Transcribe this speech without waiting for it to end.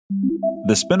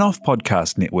The Spin-Off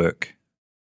Podcast Network.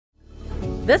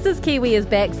 This is Kiwi is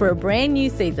back for a brand new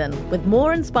season with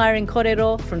more inspiring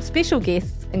kōrero from special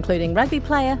guests including rugby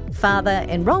player, father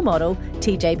and role model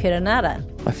TJ Perenara.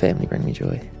 My family bring me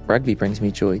joy. Rugby brings me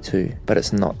joy too, but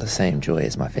it's not the same joy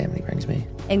as my family brings me.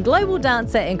 And global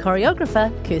dancer and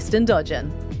choreographer Kirsten Dodgen.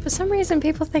 For some reason,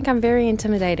 people think I'm very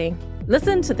intimidating.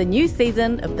 Listen to the new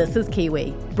season of This is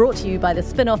Kiwi, brought to you by the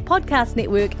Spin-Off Podcast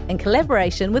Network in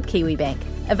collaboration with KiwiBank.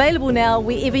 Available now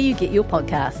wherever you get your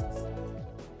podcasts.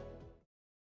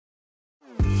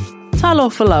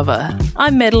 Talofa lava.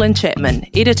 I'm Madeline Chapman,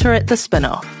 editor at The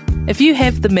Spin-Off. If you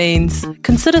have the means,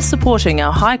 consider supporting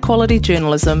our high-quality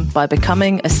journalism by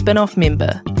becoming a Spin-Off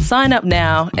member. Sign up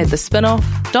now at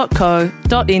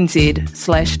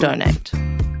thespinoff.co.nz/donate.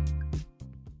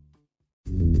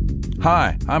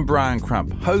 Hi, I'm Brian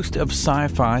Crump, host of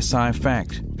Sci-Fi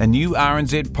Sci-Fact, a new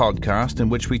RNZ podcast in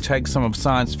which we take some of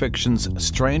science fiction's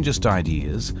strangest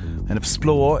ideas and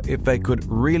explore if they could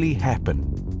really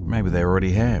happen. Maybe they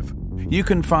already have. You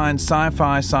can find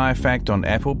Sci-Fi Sci-Fact on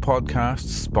Apple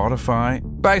Podcasts, Spotify,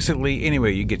 basically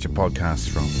anywhere you get your podcasts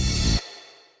from.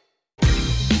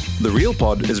 The Real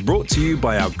Pod is brought to you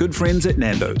by our good friends at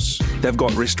Nando's. They've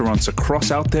got restaurants across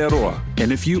Aotearoa,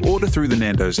 and if you order through the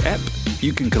Nando's app,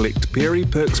 you can collect Perry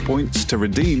Perks points to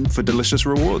redeem for delicious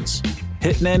rewards.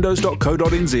 Hit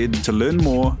nandos.co.nz to learn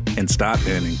more and start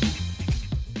earning.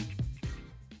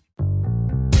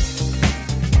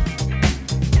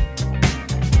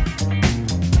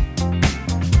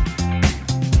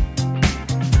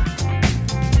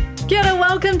 Kia ora,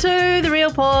 welcome to the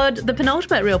Real Pod, the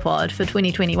penultimate Real Pod for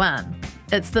 2021.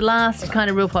 It's the last kind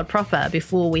of Real Pod proper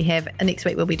before we have, next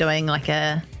week we'll be doing like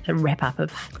a wrap-up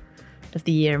of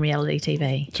the year in reality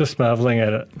TV. Just marvelling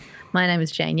at it. My name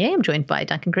is Jane Yeh. I'm joined by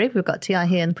Duncan Greve. We've got T.I.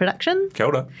 here in production. Kia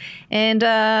ora. And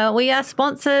we are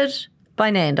sponsored by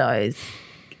Nando's.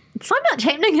 So much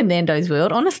happening in Nando's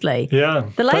world, honestly. Yeah.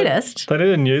 The latest. They need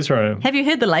a newsroom. Have you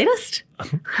heard the latest?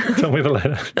 Tell me the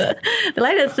latest. The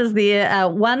latest is their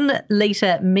 1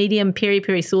 litre medium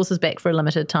peri-peri sauces back for a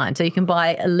limited time. So you can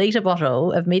buy a litre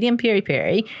bottle of medium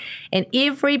peri-peri, and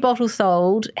every bottle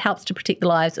sold helps to protect the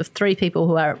lives of 3 people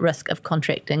who are at risk of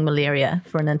contracting malaria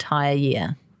for an entire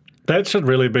year. That should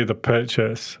really be the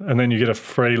purchase, and then you get a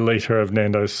free litre of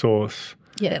Nando's sauce.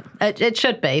 Yeah, it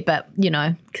should be, but, you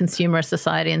know, consumerist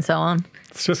society and so on.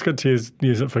 It's just good to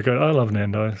use it for good. I love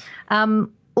Nando's.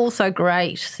 Also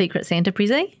great Secret Santa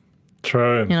prezzy,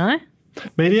 True. you know?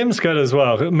 Medium's good as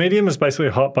well. Medium is basically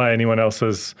hot by anyone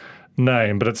else's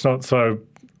name, but it's not so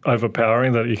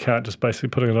overpowering that you can't just basically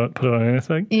put it on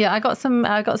anything. Yeah, I got some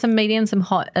medium, some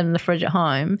hot in the fridge at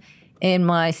home, and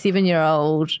my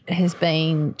 7-year-old has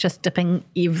been just dipping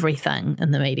everything in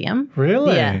the medium.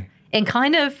 Really? Yeah. And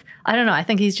kind of, I don't know, I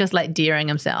think he's just like daring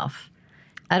himself.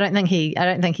 I don't think he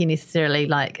necessarily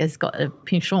like has got a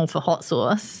penchant for hot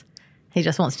sauce. He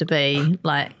just wants to be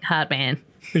like hard man.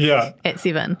 Yeah. At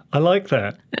 7. I like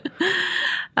that.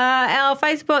 Our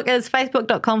Facebook is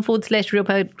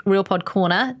facebook.com/realpod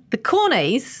corner. The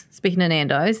Cornies, speaking of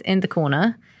Nando's, and the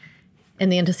corner, in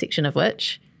the intersection of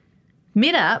which,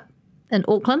 met up in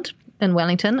Auckland, in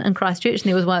Wellington, in Christchurch, and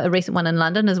there was a recent one in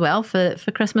London as well for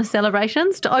Christmas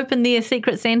celebrations to open their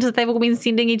secret Santas they've all been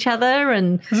sending each other.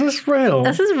 And Is this real?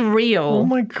 this is real. Oh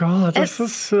my God, this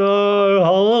is so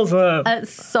wholesome.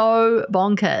 It's so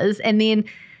bonkers. And then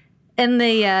in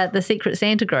the Secret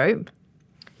Santa group,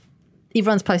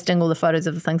 everyone's posting all the photos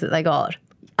of the things that they got.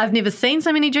 I've never seen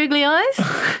so many googly eyes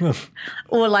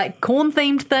or like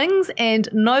corn-themed things, and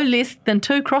no less than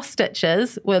 2 cross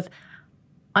stitches with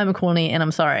 "I'm a corny and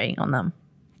I'm sorry" on them.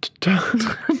 And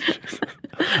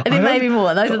then maybe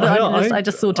more. Those are the I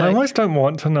just saw 2. I almost don't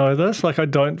want to know this. Like, I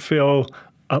don't feel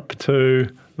up to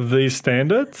these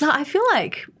standards. No, I feel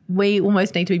like we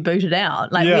almost need to be booted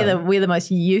out. Like we're the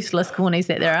most useless cornies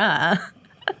that there are.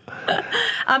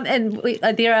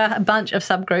 There are a bunch of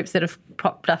subgroups that have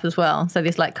popped up as well. So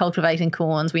there's like cultivating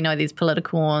corns. We know there's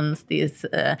politicorns. There's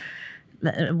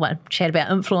chat about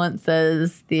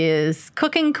influencers. There's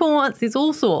cooking corns. There's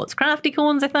all sorts. Crafty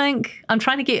corns, I think. I'm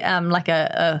trying to get like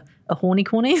a horny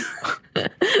corny.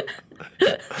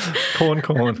 Corn. A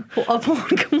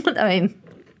porn corn. I mean,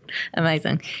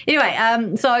 amazing. Anyway,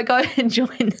 so go and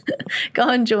join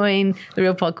the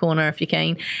Real Pod Corner if you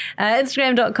can.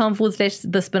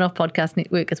 Instagram.com/the Spin-Off Podcast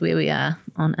Network is where we are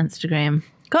on Instagram.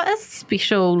 Got a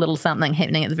special little something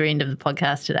happening at the very end of the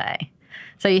podcast today.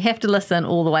 So you have to listen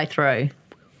all the way through.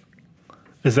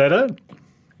 Is that it?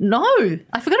 No,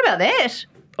 I forgot about that.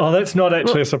 Oh, that's not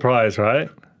actually a surprise, right?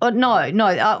 No.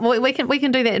 We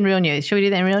can do that in real news. Should we do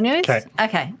that in real news? Okay.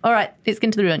 Okay. All right. Let's get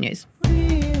into the real news.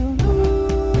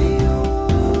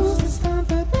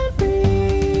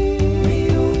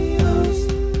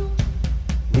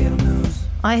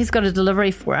 he's got a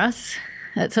delivery for us.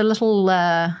 It's a little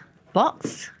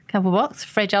couple box,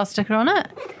 fragile sticker on it,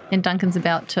 and Duncan's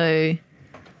about to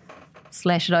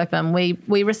slash it open.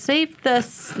 We received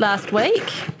this last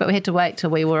week, but we had to wait till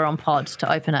we were on pod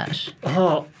to open it.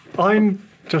 Oh, I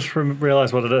just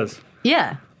realised what it is.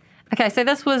 Yeah. Okay, so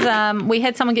this was, we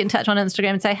had someone get in touch on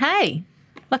Instagram and say, hey,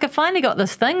 look, I finally got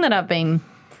this thing that I've been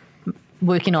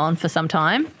working on for some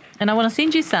time, and I want to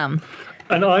send you some.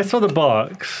 And I saw the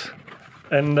box,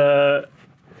 and the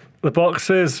box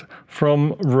says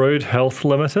from Rude Health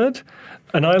Limited.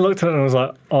 And I looked at it and was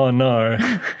like, oh no,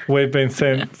 we've been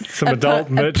sent some adult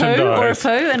merchandise. A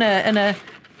poo in a,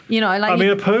 you know, like. I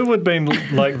mean, a poo would be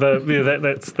like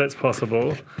that's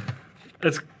possible.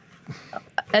 It's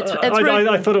I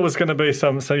thought it was going to be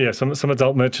some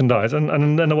adult merchandise, and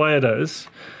in a way it is.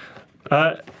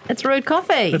 It's Rude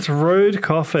Coffee. It's Rude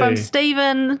Coffee. From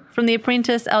Stephen, from The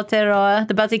Apprentice, Aotearoa,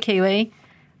 the Buzzy Kiwi.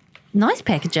 Nice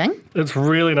packaging. It's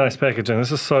really nice packaging.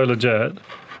 This is so legit.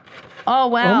 Oh,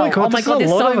 wow. Oh, my God, there's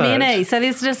so many. So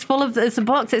there's just it's a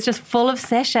box that's just full of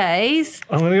sachets.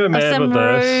 I'm going to go mad with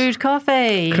this. Some Rude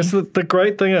Coffee. Because the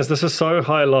great thing is this is so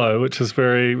high-low, which is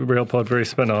very Real Pod, very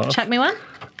spin-off. Chuck me one.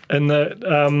 And that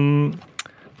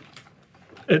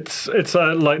it's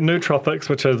like nootropics,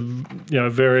 which are, you know,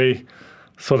 very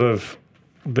sort of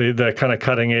the kind of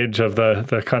cutting edge of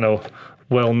the kind of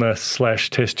wellness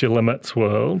 / test your limits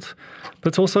world. But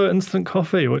it's also instant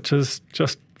coffee, which is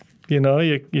just, you know,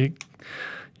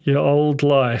 your old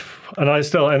life. And I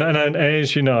still, and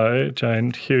as you know,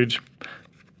 Jane, huge,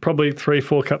 probably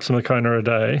 3-4 cups of Moccona a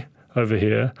day over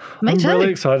here. Me too. I'm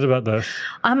really excited about this.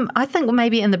 I think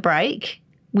maybe in the break,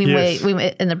 when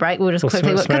we in the break, we'll just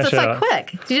quickly, because it's so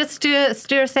quick. You just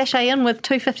stir a sachet in with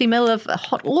 250 ml of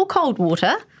hot or cold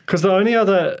water. Because the only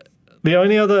other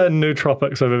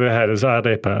nootropics I've ever had is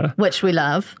Arepa. Which we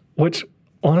love. Which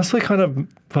honestly kind of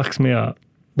fucks me up.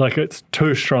 Like, it's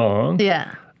too strong.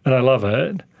 Yeah. And I love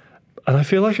it. And I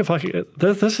feel like if I could,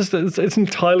 it's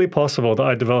entirely possible that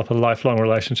I develop a lifelong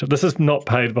relationship. This is not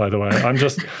paid, by the way. I'm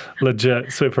just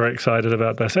legit super excited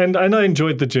about this. And I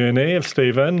enjoyed the journey of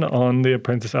Stephen on The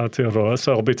Apprentice Aotearoa,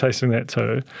 so I'll be tasting that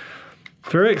too.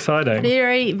 Very exciting.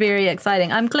 Very, very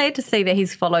exciting. I'm glad to see that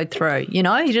he's followed through. You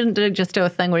know, he didn't just do a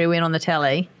thing where he went on the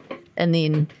telly and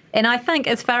then, and I think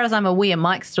as far as I'm aware,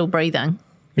 Mike's still breathing,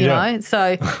 you know,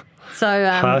 so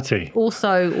Party.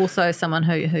 Also someone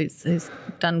who's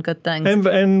done good things.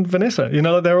 And Vanessa, you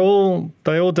know, they all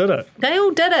did it. They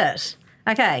all did it.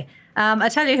 Okay. I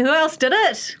tell you who else did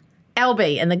it?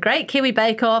 Albie and the Great Kiwi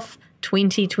Bake Off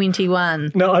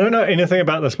 2021. Now, I don't know anything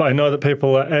about this, but I know that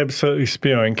people are absolutely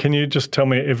spewing. Can you just tell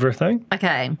me everything?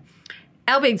 Okay.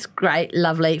 Albie's great,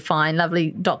 lovely, fine,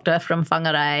 lovely doctor from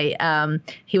Whangarei.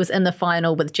 He was in the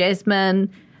final with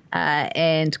Jasmine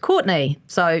and Courtney.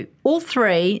 So all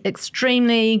three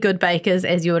extremely good bakers,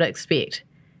 as you would expect.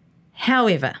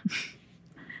 However,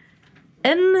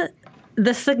 in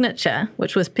the signature,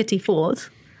 which was Petit Fours,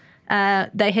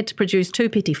 they had to produce 2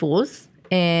 Petit Fours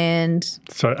and...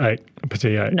 So 8,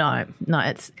 Petit 8. No,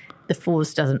 it's the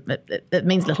fours doesn't... It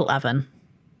means little oven.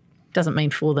 Doesn't mean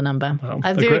for the number.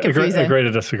 Very confusing. Agree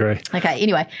to disagree. Okay,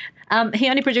 anyway. He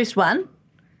only produced 1.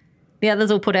 The others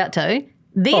all put out 2.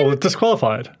 Then...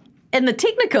 disqualified. In the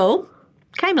technical,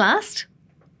 came last.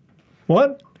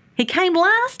 What? He came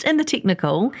last in the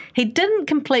technical. He didn't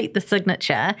complete the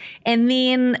signature. And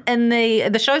then in the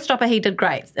showstopper, he did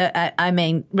great. I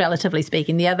mean, relatively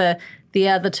speaking. The other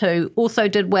 2 also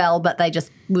did well, but they just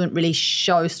weren't really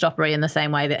showstoppery in the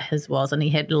same way that his was. And he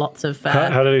had lots of...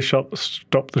 How did he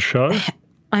stop the show?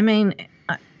 I mean,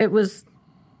 it was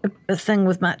a thing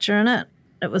with matcha in it.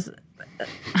 It was...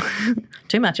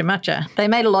 too much of matcha. They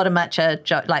made a lot of matcha,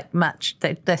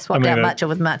 they swapped out matcha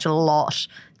with matcha a lot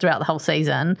throughout the whole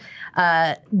season.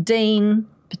 Dean,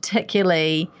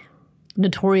 particularly,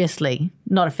 notoriously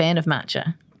not a fan of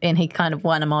matcha, and he kind of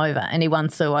won him over, and he won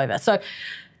Sue over. So,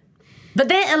 but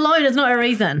that alone is not a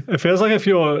reason. It feels like if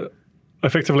you're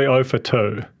effectively 0 for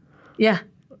 2, yeah,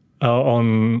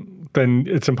 then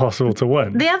it's impossible to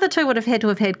win. The other 2 would have had to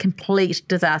have had complete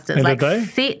disasters, and like did they?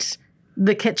 Set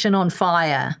the kitchen on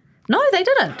fire. No, they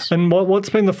didn't. And what's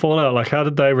been the fallout? Like, how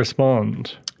did they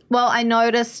respond? Well, I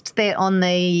noticed that on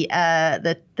the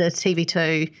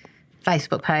TV2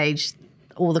 Facebook page,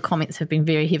 all the comments have been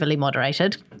very heavily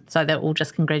moderated. So they're all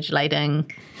just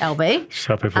congratulating Albie. Just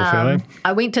how people are feeling.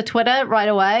 I went to Twitter right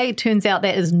away. Turns out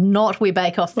that is not where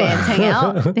Bake Off fans hang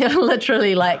out. There are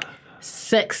literally like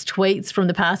 6 tweets from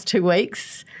the past 2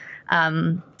 weeks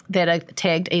that are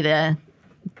tagged either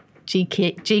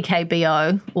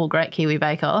GKBO or Great Kiwi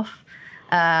Bake Off.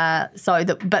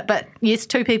 But yes,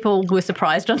 2 people were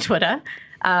surprised on Twitter.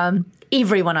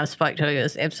 Everyone I've spoken to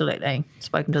is absolutely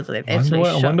I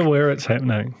wonder where it's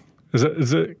happening. Is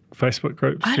it Facebook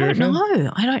groups? I don't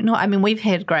know. I mean, we've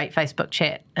had great Facebook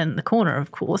chat in the corner,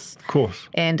 of course. Of course.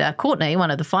 And Courtney, one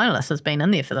of the finalists, has been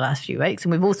in there for the last few weeks.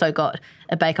 And we've also got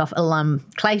a Bake Off alum,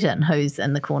 Clayton, who's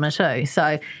in the corner too.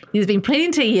 So there's been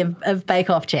plenty of Bake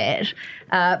Off chat.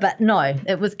 But no,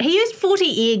 he used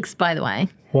 40 eggs, by the way.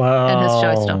 Wow. In his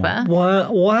showstopper.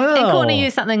 Wow. And Courtney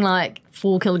used something like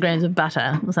 4 kilograms of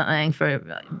butter or something for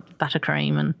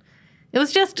buttercream, and it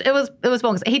was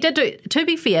bonkers. He did do, to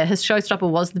be fair, his showstopper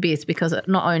was the best because it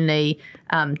not only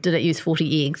did it use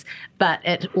 40 eggs, but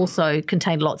it also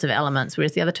contained lots of elements,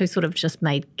 whereas the other two sort of just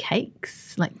made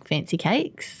cakes, like fancy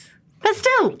cakes. But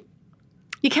still,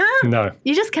 you can't. No.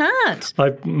 You just can't.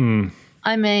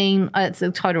 I mean, it's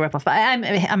a total rip-off, but I'm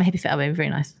happy for Alba, very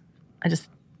nice. I just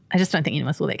don't think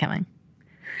anyone saw that coming.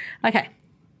 Okay.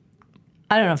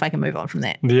 I don't know if I can move on from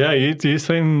that. Yeah, you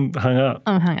seem hung up.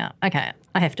 I'm hung up. Okay,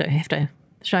 I have to. The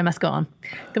show must go on.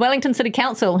 The Wellington City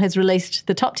Council has released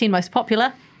the top 10 most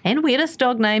popular and weirdest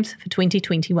dog names for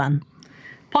 2021.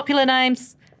 Popular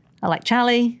names are like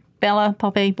Charlie, Bella,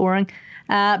 Poppy, boring.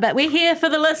 But we're here for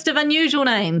the list of unusual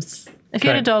names. If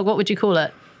you had a dog, what would you call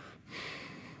it?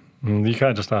 You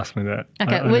can't just ask me that.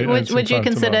 Okay, would you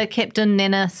consider Captain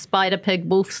Nana Spider Pig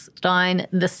Wolfstein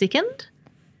the second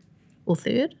or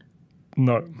third?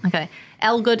 No. Okay.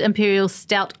 Elgood Imperial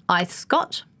Stout Ice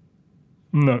Scott?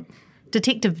 No.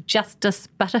 Detective Justice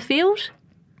Butterfield?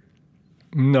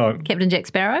 No. Captain Jack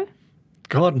Sparrow?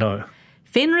 God, no.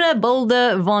 Fenrir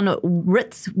Boulder von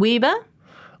Ritzweber?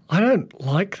 I don't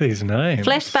like these names.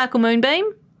 Flash Sparkle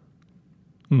Moonbeam?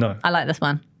 No. I like this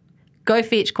one. Go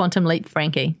Fetch Quantum Leap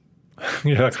Frankie.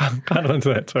 Yeah, kind of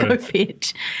into that too. Go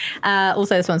Fetch.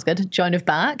 Also, this one's good. Joan of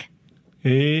Bark?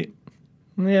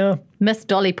 Yeah. Miss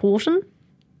Dolly Porton?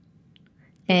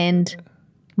 And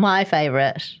my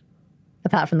favourite,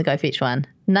 apart from the Go Fetch one,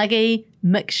 Nuggy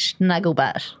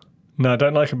McSnugglebutt. No, I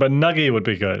don't like it, but Nuggy would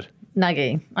be good.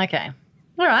 Nuggy. Okay.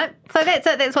 All right. So that's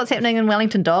it. That's what's happening in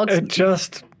Wellington Dogs.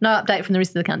 No update from the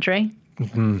rest of the country.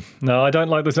 No, I don't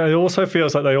like this. It also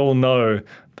feels like they all know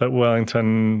that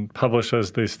Wellington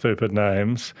publishes these stupid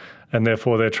names, and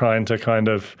therefore they're trying to kind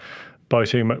of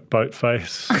Boaty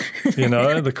McBoatface,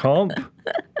 the comp.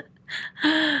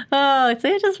 Oh,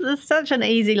 it's such an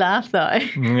easy laugh, though.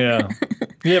 Yeah.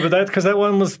 Yeah, but that's because that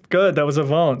one was good. That was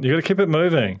Avant. You got to keep it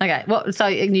moving. Okay. So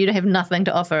you have nothing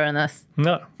to offer in this?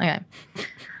 No. Okay.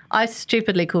 I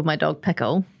stupidly called my dog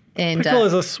Pickle. And, Pickle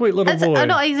is a sweet little boy. Oh,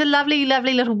 no, he's a lovely,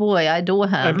 lovely little boy. I adore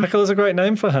him. And Pickle is a great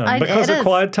name for him because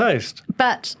acquired taste.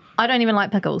 But I don't even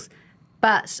like pickles.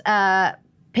 But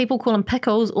people call him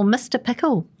Pickles or Mr.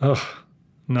 Pickle. Ugh.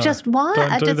 No, just why?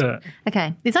 Don't do that.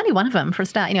 Okay, there's only one of them for a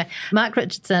start. Anyway, Mark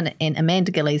Richardson and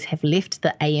Amanda Gillies have left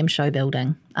the AM show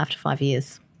building after 5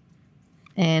 years.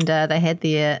 And they had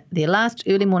their last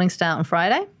early morning start on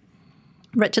Friday.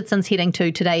 Richardson's heading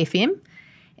to Today FM.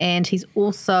 And he's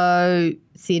also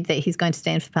said that he's going to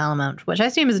stand for Parliament, which I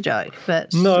assume is a joke.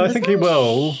 But no, I think he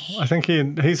will. I think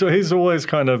he's always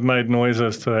kind of made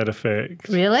noises to that effect.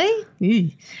 Really?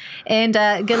 Ew. And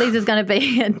Gillies is going to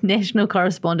be a national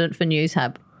correspondent for News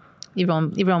Hub.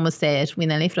 Everyone was sad when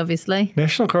they left, obviously.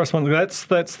 National correspondent. That's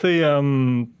the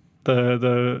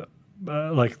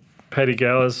like Paddy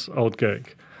Gower's old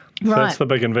gig. So right. That's the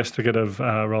big investigative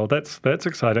role. That's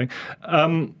exciting.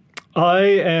 I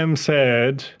am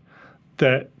sad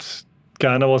that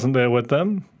Garner wasn't there with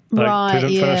them. He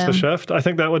didn't finish the shift. I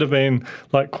think that would have been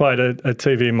like quite a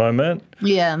TV moment.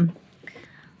 Yeah.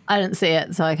 I didn't see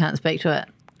it, so I can't speak to it.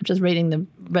 I'm just reading the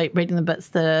bits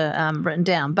that are written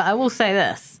down. But I will say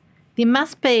this. There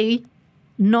must be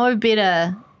no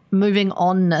better moving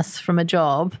onness from a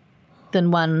job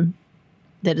than one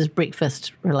that is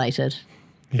breakfast related.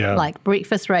 Yeah. Like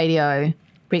breakfast radio,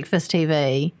 breakfast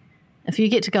TV. If you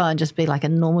get to go and just be like a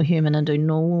normal human and do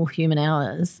normal human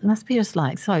hours, it must be just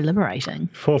like so liberating.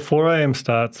 For 4 a.m.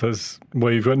 starts is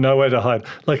where you've got nowhere to hide.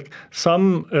 Like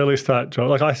some early start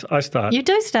job, like I start. You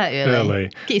do start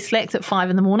early. Get your slacks at 5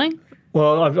 a.m.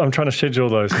 Well, I'm trying to schedule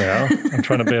those now. I'm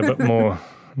trying to be a bit more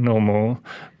normal.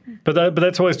 But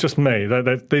that's always just me.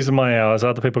 These are my hours.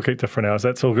 Other people keep different hours.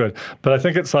 That's all good. But I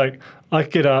think it's like I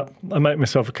get up, I make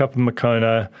myself a cup of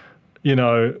Moccona,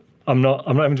 I'm not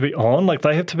having to be on. Like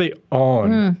they have to be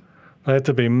on. They have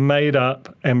to be made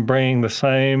up and bringing the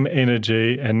same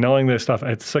energy and knowing their stuff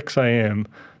at 6 a.m.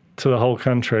 to the whole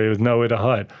country with nowhere to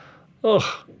hide.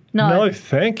 Oh, no,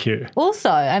 thank you.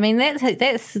 Also, I mean,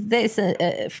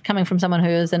 that's coming from someone who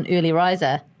is an early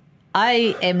riser.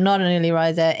 I am not an early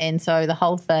riser, and so the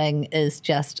whole thing is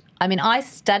just, I mean, I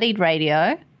studied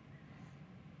radio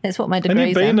That's what my And degree's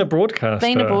you've been in. a broadcaster.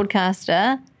 Been a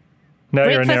broadcaster. Now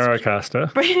you're a breakfast-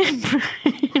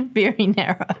 narrowcaster. Very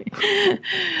narrow.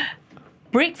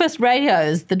 Breakfast radio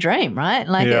is the dream, right?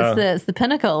 Like Yeah. it's the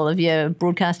pinnacle of your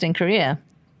broadcasting career.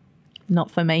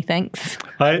 Not for me, thanks.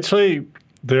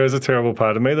 There is a terrible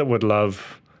part of me that would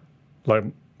love, like,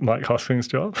 Mike Hosking's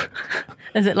job.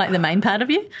 Is it like the main part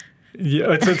of you?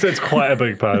 Yeah, it's quite a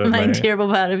big part The of main me. terrible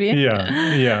part of you?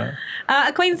 Yeah.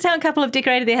 A Queenstown couple have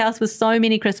decorated their house with so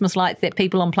many Christmas lights that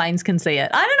people on planes can see it.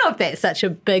 I don't know if that's such a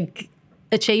big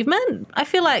achievement. I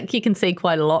feel like you can see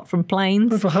quite a lot from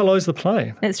planes. Well, how low's the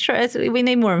plane? It's true. We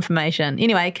need more information.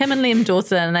 Anyway, Kim and Liam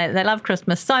Dawson, they love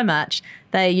Christmas so much.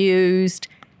 They used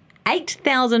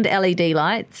 8,000 LED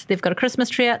lights. They've got a Christmas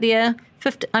tree out there.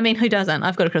 Who doesn't?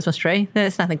 I've got a Christmas tree.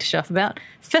 There's nothing to show off about.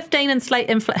 15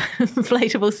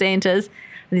 inflatable Santas.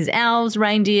 There's elves,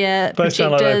 reindeer, They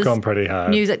sound like they've projectors, gone pretty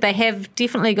hard. music. They have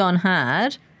definitely gone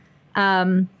hard.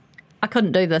 I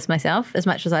couldn't do this myself as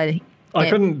much as I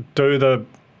couldn't do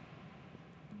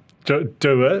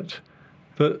it,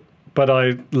 but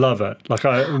I love it. Like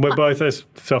we're both as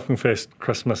self-confessed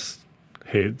Christmas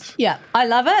heads. Yeah, I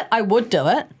love it. I would do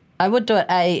it. I would do it,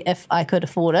 A, if I could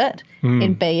afford it,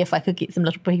 and B, if I could get some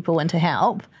little people in to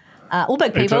help. Or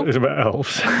big people. It's about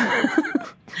elves.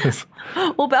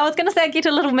 Well, but I was going to say I'd get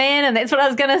a little man, and that's what I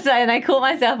was going to say, and I caught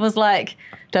myself and was like,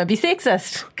 don't be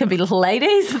sexist. Could be little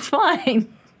ladies. It's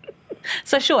fine.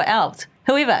 So sure, elves.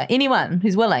 Whoever, anyone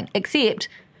who's willing, except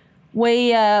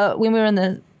we, when we were in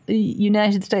the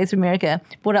United States of America,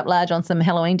 brought up large on some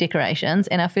Halloween decorations,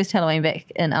 and our first Halloween back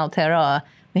in Aotearoa,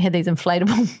 we had these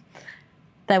inflatable,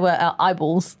 they were our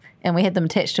eyeballs, and we had them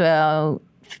attached to our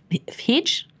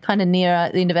hedge, kind of near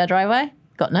the end of our driveway.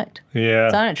 Got nicked. Yeah.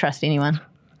 So I don't trust anyone.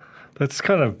 That's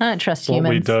kind of I don't trust what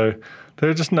humans. we do. There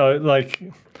are just no, like,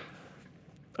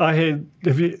 I had,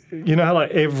 if you know how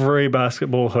like every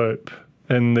basketball hoop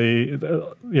in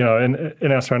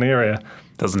in our surrounding area,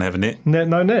 Doesn't have a net.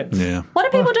 no nets. Yeah. What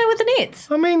do people do with the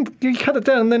nets? I mean, you cut it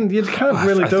down and then you can't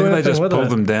really I do think anything they just with pull it.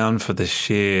 them down for the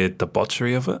sheer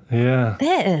debauchery of it. Yeah.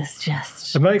 That is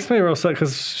just... It makes me real sick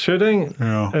because shooting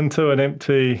Yeah. into an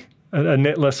empty, a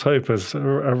netless hoop is,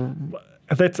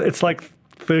 it's like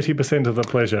 30% of the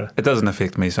pleasure. It doesn't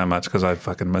affect me so much because I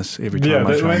fucking miss every time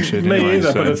I but try and shoot me anyway.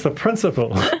 either, so. but it's the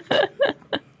principle.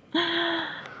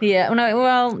 Yeah,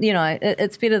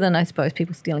 it's better than, I suppose,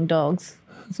 people stealing dogs,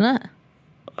 isn't it?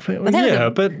 I mean, But that was yeah, a-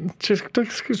 but just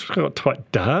got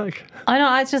quite dark. I know,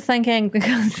 I was just thinking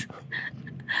because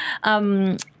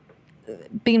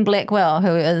Ben Blackwell,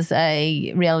 who is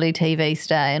a reality TV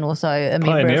star and also a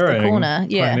member of The Corner,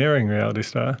 Pioneering reality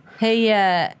star. he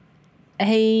had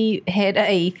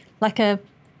a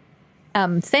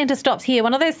Santa Stops Here,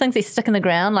 one of those things they stick in the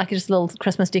ground, like just a little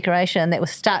Christmas decoration that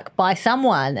was stuck by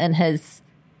someone in his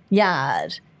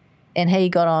yard. And he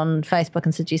got on Facebook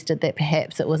and suggested that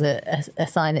perhaps it was a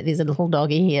sign that there's a little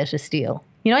doggy here to steal.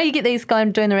 You know, you get these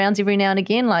guys doing the rounds every now and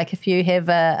again. Like if you have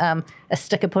a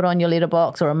sticker put on your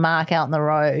letterbox or a mark out in the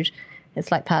road,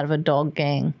 it's like part of a dog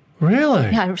gang. Really?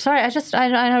 Yeah, I'm sorry,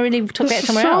 I really took that This is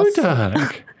somewhere so else.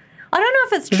 dark. I don't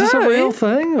know if it's Is true. this a real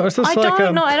thing? Or is this I like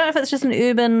don't know. I don't know if it's just an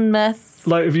urban myth.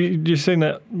 Like, have you seen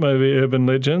that movie Urban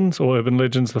Legends or Urban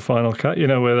Legends: The Final Cut? You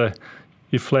know, where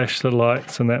you flash the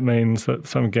lights and that means that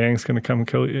some gang's going to come and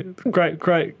kill you. Great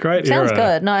Sounds era.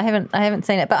 good. No, I haven't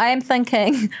seen it. But I am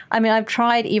thinking, I mean, I've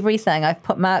tried everything. I've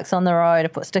put marks on the road.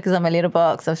 I've put stickers on my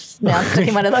letterbox. I'm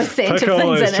sticking one of those Santa Pickle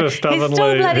things is in it. just He's still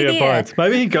stubbornly, bloody he there. abides.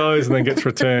 Maybe he goes and then gets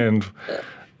returned.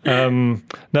 No,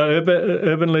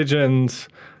 Urban Legends.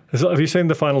 Have you seen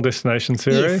the Final Destination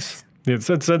series? Yes.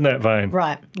 It's in that vein.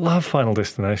 Right. Love Final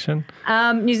Destination.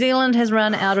 New Zealand has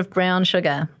run out of brown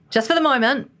sugar. Just for the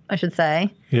moment, I should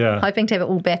say. Yeah. Hoping to have it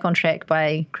all back on track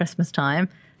by Christmas time.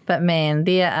 But man,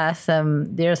 there are some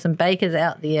bakers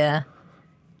out there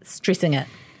stressing it.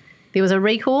 There was a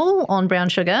recall on brown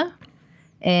sugar,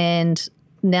 and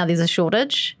now there's a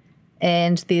shortage.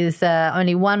 And there's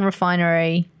only one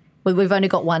refinery. We've only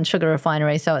got one sugar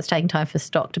refinery, so it's taking time for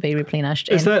stock to be replenished.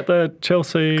 Is that the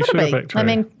Chelsea Could sugar be. factory? I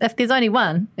mean, if there's only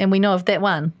one, and we know of that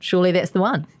one, surely that's the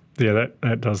one. Yeah,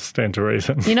 that does stand to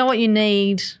reason. You know what you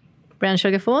need brown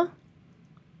sugar for?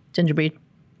 Gingerbread.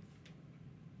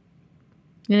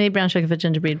 You need brown sugar for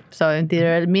gingerbread. So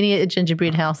there are many a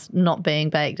gingerbread house not being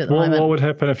baked at the moment. What would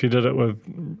happen if you did it with,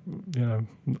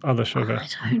 other sugar?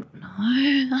 I don't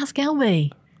know. Ask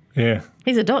Albie. Yeah.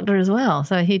 He's a doctor as well,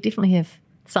 so he'd definitely have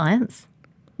science,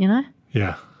 you know?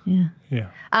 Yeah. Yeah. Yeah.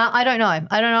 I don't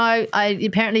know.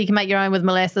 Apparently you can make your own with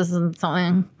molasses and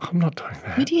something. I'm not doing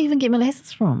that. Where do you even get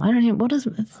molasses from? I don't even, what is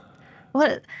it?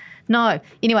 What? No.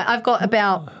 Anyway, I've got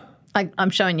about I'm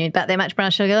showing you about that much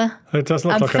brown sugar. It doesn't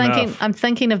look like enough. I'm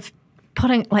thinking of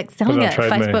selling it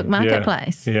Trade Me. Facebook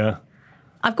Marketplace. Yeah.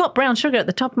 I've got brown sugar at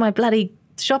the top of my bloody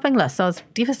shopping list, so I was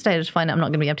devastated to find out I'm not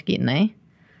going to be able to get any.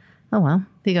 Oh well,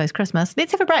 there goes Christmas.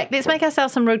 Let's have a break. Let's make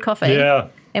ourselves some rude coffee. Yeah.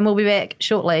 And we'll be back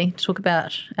shortly to talk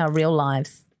about our real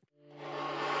lives.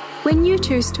 When you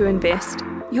choose to invest,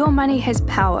 your money has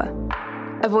power.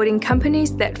 Avoiding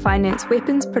companies that finance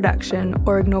weapons production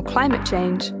or ignore climate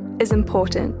change is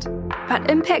important. But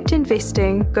impact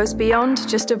investing goes beyond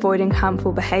just avoiding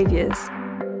harmful behaviours.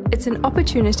 It's an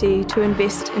opportunity to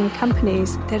invest in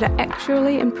companies that are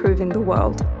actually improving the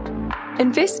world.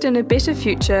 Invest in a better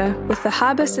future with the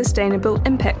Harbour Sustainable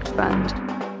Impact Fund.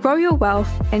 Grow your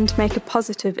wealth and make a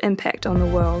positive impact on the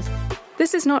world.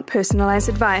 This is not personalised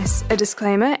advice. A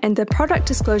disclaimer and the product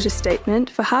disclosure statement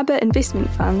for Harbour investment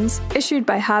funds issued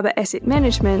by Harbour Asset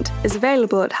Management is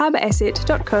available at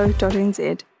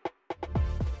harbourasset.co.nz.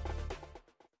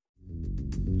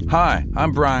 Hi,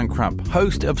 I'm Brian Crump,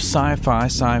 host of Sci-Fi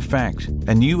Sci-Fact,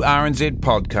 a new RNZ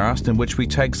podcast in which we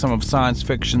take some of science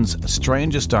fiction's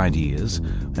strangest ideas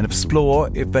and explore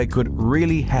if they could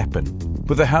really happen.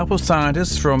 With the help of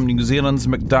scientists from New Zealand's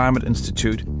McDiarmid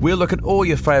Institute, we'll look at all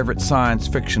your favourite science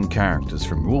fiction characters,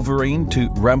 from Wolverine to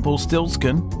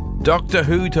Rumpelstiltskin, Doctor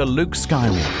Who to Luke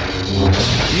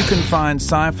Skywalker. You can find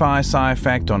Sci-Fi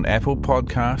Sci-Fact on Apple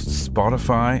Podcasts,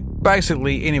 Spotify,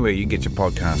 basically anywhere you get your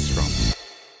podcasts from.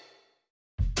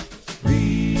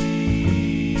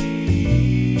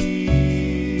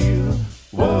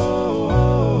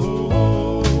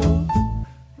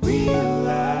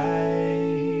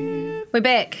 We're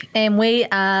back and we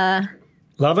are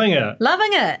Loving it. loving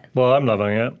it. Well, I'm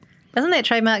loving it. Isn't that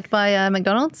trademarked by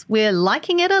McDonald's? We're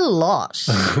liking it a lot.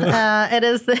 It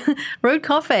is the Rude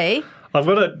Coffee. I've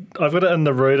got it in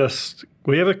the rudest.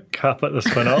 We have a cup at the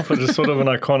Spin-Off, which is sort of an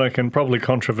iconic and probably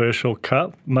controversial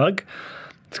mug.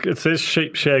 It says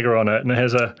Sheep Shagger on it, and it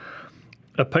has a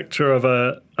picture of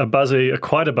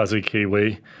quite a buzzy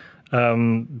Kiwi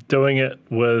doing it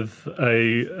with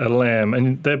a lamb,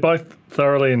 and they're both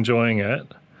thoroughly enjoying it.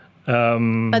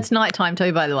 It's nighttime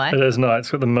too, by the way. It is night.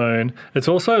 It's got the moon. It's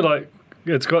also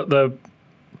it's got the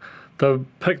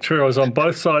picture is on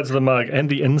both sides of the mug and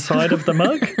the inside of the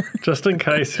mug, just in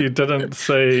case you didn't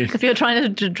see. If you're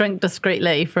trying to drink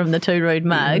discreetly from the Too Rude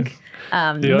mug,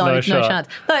 no chance.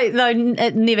 Though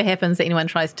it never happens that anyone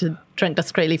tries to drink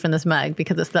discreetly from this mug,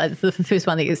 because it's the first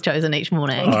one that gets chosen each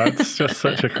morning. Oh, it's just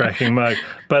such a cracking mug.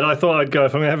 But I thought I'd go,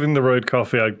 if I'm having the Rude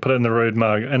coffee, I'd put it in the Rude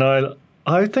mug. And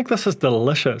I think this is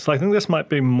delicious. I think this might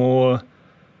be more...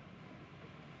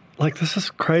 this is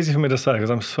crazy for me to say because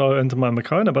I'm so into my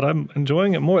Moccona, but I'm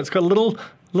enjoying it more. It's got a little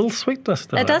sweetness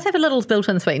to it. It does have a little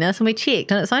built-in sweetness, and we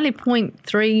checked, and it's only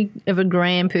 0.3 of a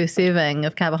gram per serving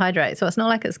of carbohydrate, so it's not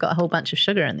like it's got a whole bunch of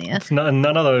sugar in there.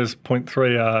 None of those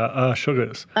 0.3 are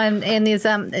sugars. And there's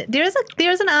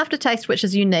there is an aftertaste which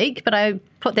is unique, but I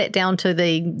put that down to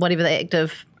the whatever the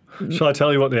active. Shall I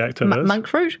tell you what the active is? Monk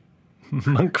fruit.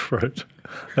 Monk fruit.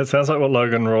 That sounds like what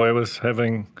Logan Roy was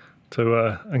having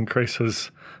to increase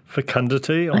his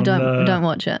fecundity. I don't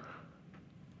watch it.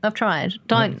 I've tried.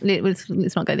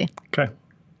 Let's not go there. Okay.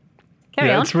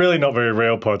 Carry on. It's really not very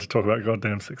real pod to talk about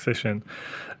goddamn Succession.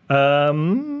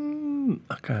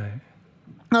 Okay.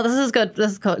 Oh, this is good.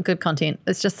 This is good content.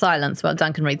 It's just silence while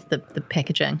Duncan reads the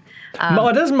packaging.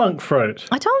 It is monk fruit.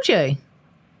 I told you.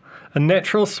 A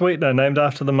natural sweetener named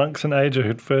after the monks in Asia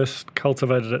who'd first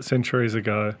cultivated it centuries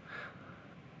ago.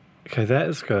 Okay, that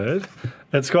is good.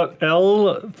 It's got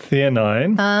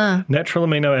L-theanine, natural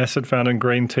amino acid found in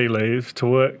green tea leaves,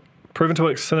 proven to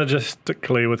work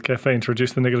synergistically with caffeine to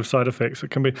reduce the negative side effects.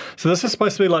 It can be so. This is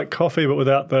supposed to be like coffee, but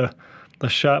without the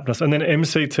sharpness. And then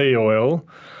MCT oil,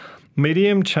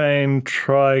 medium chain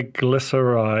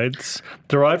triglycerides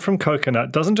derived from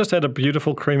coconut, doesn't just add a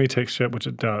beautiful creamy texture, which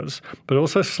it does, but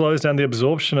also slows down the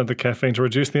absorption of the caffeine to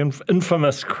reduce the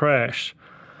infamous crash.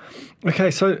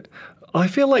 Okay, so I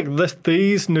feel like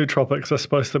these nootropics are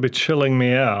supposed to be chilling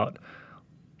me out,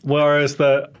 whereas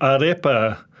the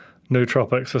arepa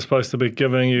nootropics are supposed to be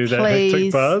giving you that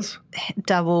hectic buzz.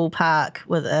 Double park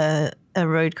with a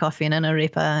Rude coffee and an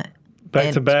arepa.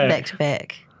 Back to back. Back to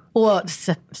back. Or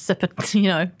sip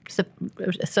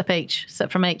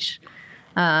from each.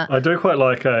 I do quite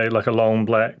like a long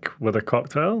black with a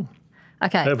cocktail.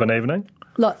 Okay. Have an evening.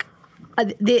 Look,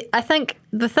 I think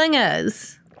the thing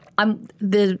is,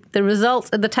 the result,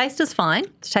 the taste is fine.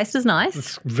 The taste is nice.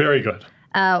 It's very good.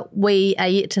 We are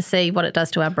yet to see what it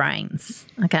does to our brains.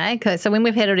 Okay, so when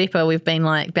we've had arepa, we've been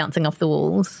like bouncing off the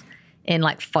walls and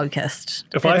like focused.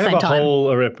 If I have a whole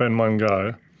arepa in one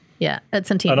go, Yeah,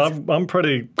 it's intense. And I'm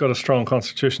pretty got a strong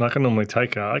constitution. I can normally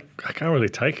take it. I can't really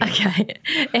take it. Okay,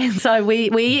 and so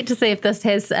we're yet to see if this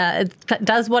has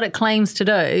does what it claims to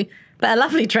do, but a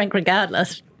lovely drink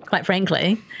regardless, quite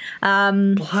frankly.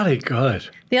 Bloody good.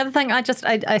 The other thing, I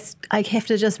have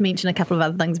to just mention a couple of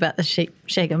other things about the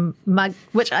Shaker mug,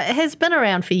 which has been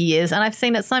around for years, and I've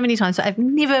seen it so many times, but I've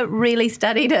never really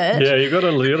studied it. Yeah, you got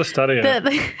to study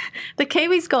it. The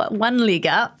Kiwi's got one leg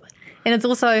up, and it's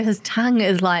also his tongue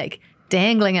is like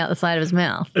dangling out the side of his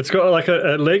mouth. It's got like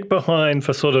a leg behind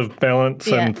for sort of balance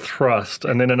and thrust,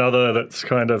 and then another that's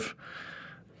kind of.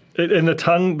 In the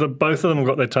tongue, both of them have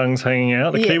got their tongues hanging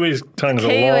out. The Kiwi's tongue's a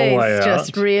long way out.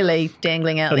 Just really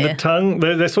dangling out and there. And the tongue,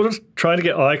 they're sort of trying to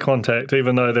get eye contact,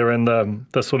 even though they're in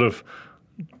the sort of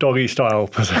doggy-style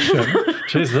position.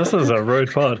 Jeez, this is a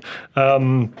rude pod.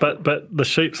 But the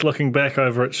sheep's looking back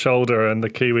over its shoulder and the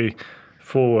Kiwi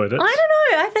forward. I don't know.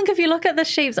 I think if you look at the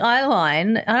sheep's eye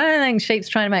line, I don't think sheep's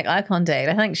trying to make eye contact.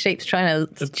 I think sheep's trying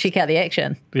to check out the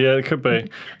action. Yeah, it could be.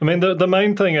 I mean, the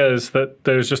main thing is that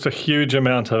there's just a huge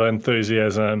amount of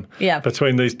enthusiasm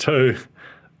between these two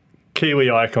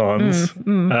Kiwi icons,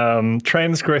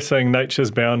 transgressing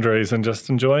nature's boundaries and just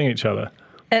enjoying each other.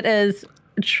 It is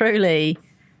truly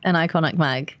an iconic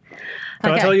mug.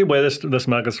 Can I tell you where this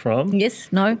mug is from? Yes.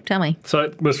 No. Tell me. So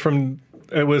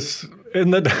it was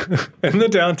in the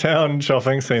downtown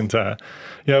shopping centre,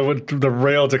 with the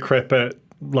real decrepit,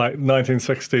 like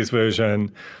 1960s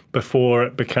version before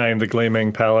it became the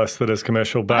gleaming palace that is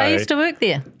Commercial Bay. I used to work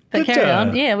there. But carry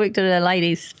on. Yeah, I worked at a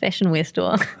ladies' fashion wear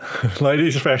store.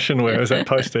 Ladies' fashion wear, is that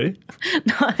Posty?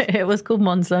 No, it was called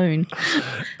Monsoon.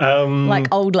 Like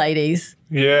old ladies.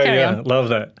 Yeah, love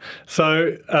that.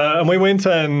 So, and we went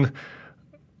in.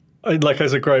 Like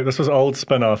as a group, this was old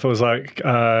spin-off. It was like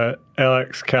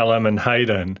Alex, Callum and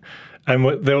Hayden.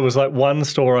 And there was like one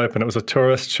store open. It was a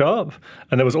tourist shop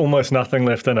and there was almost nothing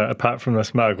left in it apart from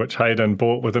this mug, which Hayden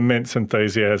bought with immense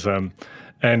enthusiasm.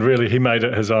 And really, he made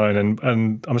it his own.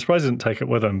 And I'm surprised he didn't take it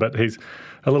with him, but a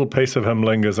little piece of him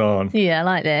lingers on. Yeah, I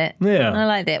like that. Yeah. I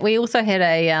like that. We also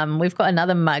had we've got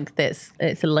another mug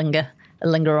it's a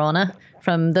linger-oner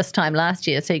from this time last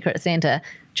year, Secret Santa.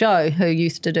 Joe, who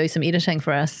used to do some editing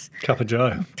for us. Cup of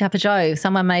Joe.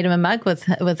 Someone made him a mug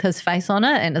with his face on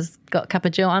it and it's got Cup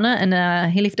of Joe on it,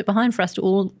 and he left it behind for us to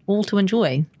all to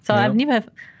enjoy. So I've never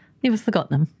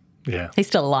forgotten him. Yeah. He's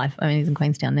still alive. I mean, he's in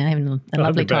Queenstown now, having a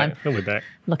lovely time. He'll be back.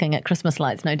 Looking at Christmas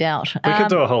lights, no doubt. We could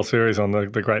do a whole series on the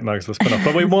great mugs of the spin-off,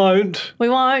 but we won't. We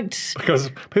won't. Because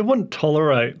people wouldn't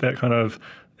tolerate that kind of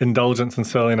indulgence and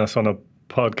silliness on a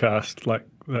podcast like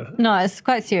that. No, it's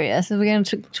quite serious. We're going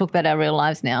to talk about our real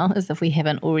lives now, as if we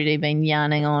haven't already been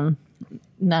yarning on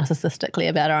narcissistically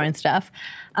about our own stuff.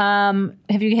 Have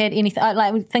you had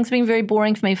anything? Things have been very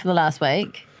boring for me for the last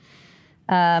week.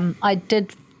 I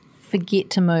did forget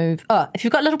to move. Oh, if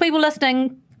you've got little people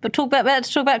listening, but talk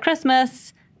about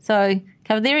Christmas. So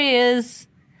there he is.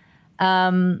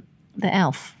 The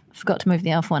elf. I forgot to move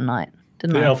the elf one night,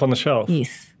 didn't I? The elf on the shelf?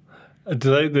 Yes.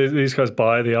 Do these guys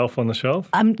buy the elf on the shelf?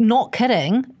 I'm not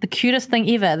kidding. The cutest thing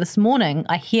ever. This morning,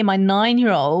 I hear my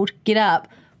 9-year-old get up,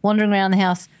 wandering around the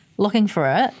house looking for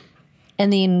it.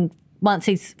 And then once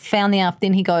he's found the elf,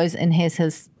 then he goes and has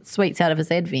his sweets out of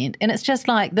his advent. And it's just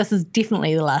like, this is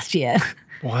definitely the last year.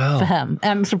 Wow. For him.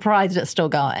 I'm surprised it's still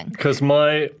going. Because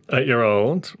my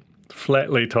 8-year-old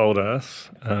flatly told us,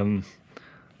 I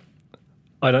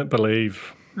don't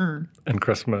believe in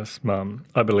Christmas, Mum.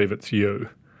 I believe it's you.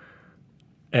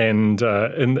 And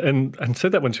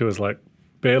said that when she was like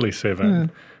barely 7,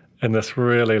 in this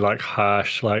really like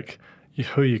harsh, like,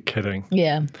 who are you kidding?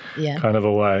 Yeah. Kind of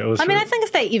a way. I think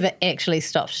if they ever actually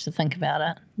stopped to think about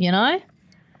it,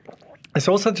 It's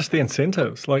also just the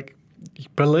incentives. Like,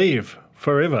 believe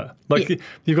forever. Like,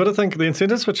 you've got to think the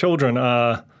incentives for children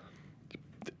are,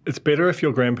 it's better if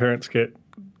your grandparents get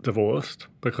divorced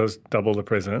because double the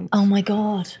presents. Oh my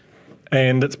God.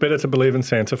 And it's better to believe in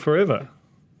Santa forever.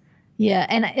 Yeah,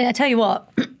 and I tell you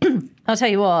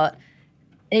what,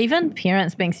 even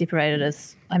parents being separated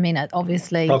is,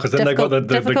 obviously difficult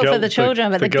for the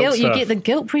children, but the guilt stuff. You get the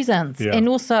guilt presents. Yeah. And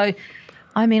also,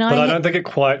 I don't think it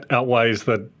quite outweighs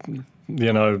the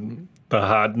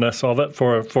hardness of it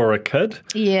for a kid.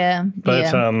 Yeah.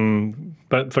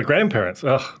 But for grandparents,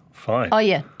 fine. Oh,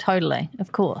 yeah, totally.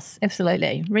 Of course.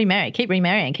 Absolutely. keep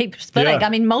remarrying, keep spinning. Yeah.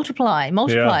 Multiply.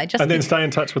 Yeah. And then stay in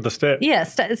touch with the step. Yeah,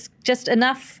 it's just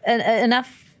enough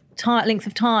length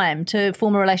of time to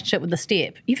form a relationship with the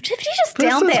step. You've just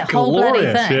downed that whole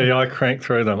bloody thing. Yeah, I cranked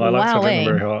through them. I like something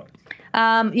very hot.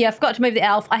 I forgot to move the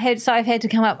elf. I've had to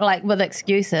come up with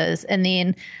excuses, and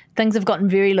then things have gotten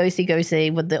very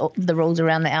loosey-goosey with the rules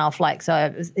around the elf. Like,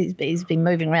 so he's been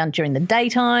moving around during the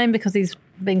daytime because he's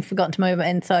being forgotten to move.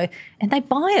 And they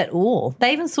buy it all.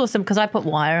 They even saw some, because I put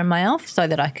wire in my elf so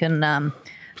that I can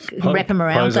wrap him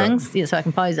around things, so I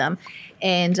can pose him.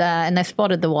 And they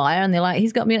spotted the wire and they're like,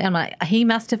 he's got me. I'm like, he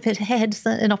must have had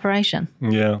an operation.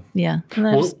 Yeah. Yeah.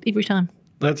 And just every time.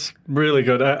 That's really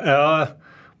good.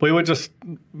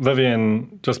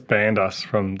 Vivian just banned us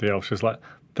from the elf. She's like,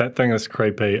 that thing is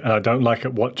creepy and I don't like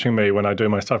it watching me when I do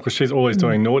my stuff, because she's always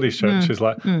doing naughty shit. She's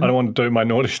like, I don't want to do my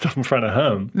naughty stuff in front of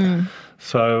him.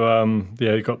 So,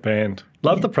 he got banned.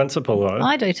 Love the principle, though.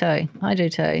 I do too.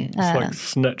 It's like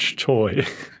snitch toy.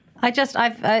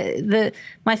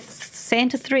 My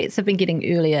Santa threats have been getting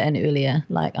earlier and earlier.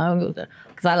 Like,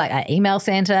 because I email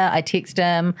Santa, I text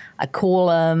him, I call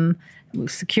him,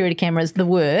 security cameras, the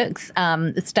works.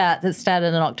 It started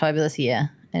in October this year,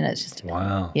 and it's just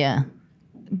wow. Yeah,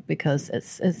 because it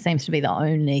seems to be the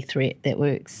only threat that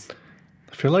works.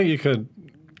 I feel like you could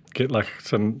get like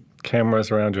some cameras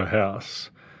around your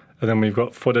house, and then we've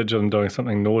got footage of them doing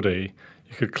something naughty.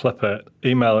 You could clip it,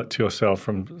 email it to yourself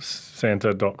from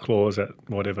santa.claus at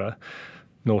whatever,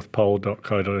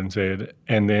 northpole.co.nz,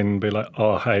 and then be like,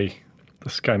 oh, hey,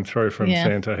 this came through from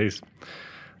Santa. He's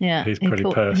pretty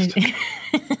pissed.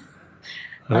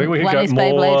 I think we could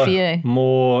get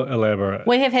more elaborate.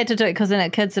 We have had to do it because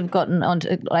then kids have gotten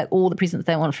onto like all the presents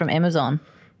they want from Amazon.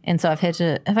 And so I've had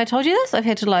to, have I told you this? I've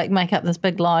had to like make up this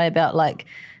big lie about like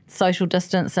social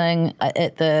distancing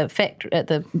at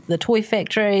the toy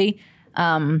factory.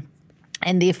 And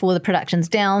therefore the production's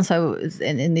down. So,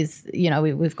 and there's,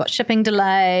 we've got shipping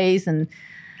delays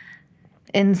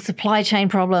and supply chain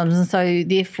problems. And so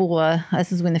therefore,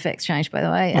 this is when the facts change, by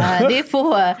the way.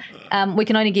 Therefore, we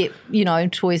can only get,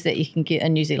 toys that you can get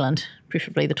in New Zealand,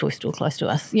 preferably the toy store close to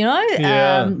us,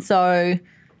 Yeah.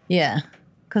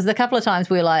 Because a couple of times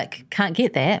we're like, can't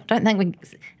get that. Don't think we, and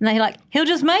they're like, he'll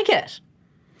just make it.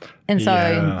 And so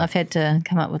I've had to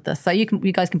come up with this. So you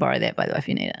guys can borrow that, by the way, if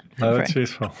you need it. No, that's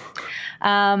useful.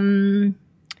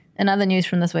 Another news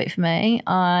from this week for me.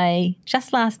 I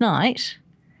just last night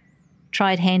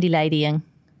tried handy ladying.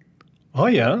 Oh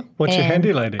yeah, what's your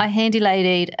handy lady? I handy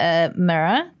ladied a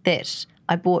mirror that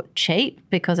I bought cheap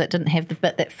because it didn't have the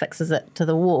bit that fixes it to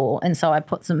the wall, and so I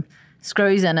put some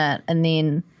screws in it, and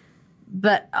then.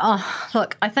 But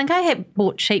look, I think I had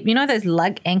bought cheap. You know those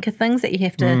lug anchor things that you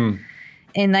have to.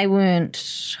 And they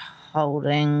weren't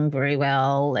holding very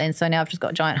well. And so now I've just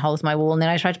got giant holes in my wall. And then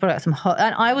I tried to put out some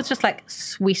and I was just like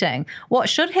sweating. What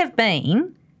should have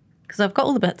been, because I've got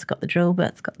all the bits, got the drill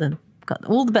bits, got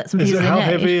all the bits and pieces. How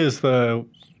heavy is the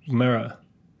mirror?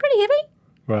 Pretty heavy.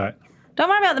 Right. Don't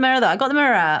worry about the mirror though. I got the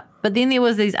mirror out. But then there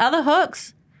was these other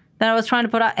hooks that I was trying to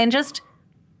put up. And just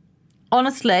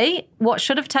honestly, what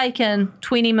should have taken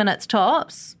 20 minutes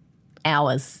tops,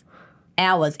 hours.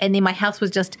 And then my house was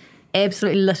just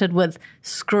absolutely littered with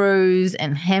screws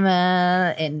and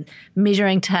hammer and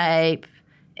measuring tape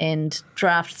and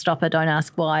draft stopper. Don't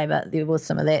ask why, but there was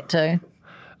some of that too.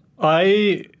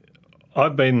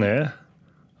 I've been there.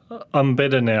 I'm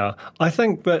better now. I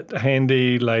think that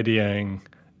handy ladying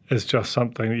is just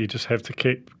something that you just have to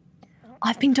keep.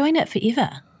 I've been doing it forever.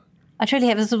 I truly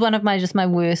have. This is one of my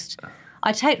worst.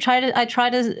 I try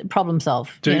to problem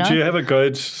solve. Do you have a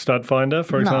good stud finder,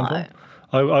 for example? No.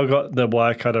 I got the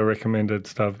Wirecutter recommended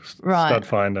stud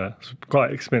finder. It's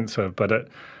quite expensive, but it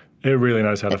really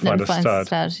knows how to find a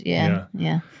stud. Yeah.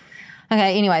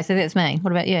 Okay, anyway, so that's me.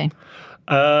 What about you?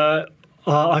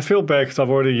 I feel bad because I've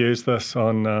already used this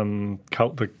on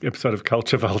the episode of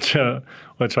Culture Vulture,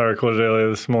 which I recorded earlier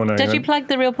this morning. Did you plug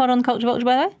the real pod on Culture Vulture,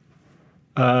 by the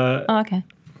way? Okay.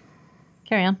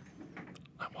 Carry on.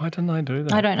 Why didn't I do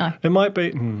that? I don't know. It might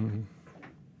be...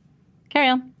 Carry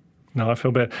on. No, I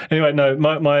feel bad. Anyway, no,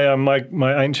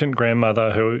 my ancient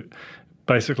grandmother, who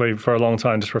basically for a long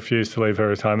time just refused to leave her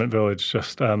retirement village,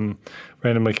 just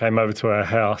randomly came over to our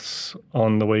house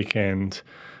on the weekend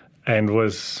and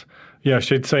was,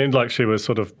 she'd seemed like she was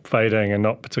sort of fading and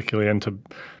not particularly into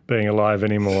being alive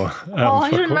anymore I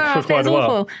didn't know. for quite a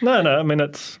while. Awful. No, I mean,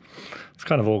 it's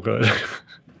kind of all good.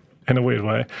 In a weird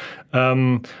way.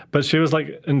 But she was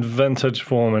like in vintage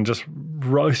form and just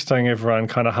roasting everyone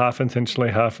kind of half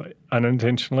intentionally, half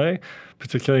unintentionally,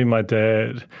 particularly my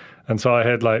dad. And so I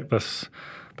had like this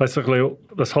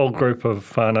whole group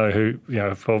of whānau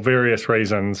who, for various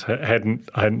reasons I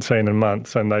hadn't seen in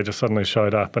months, and they just suddenly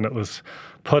showed up and it was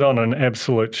put on an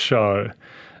absolute show.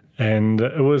 And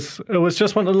it was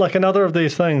just another of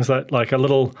these things that like a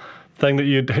little thing that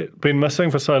you'd been missing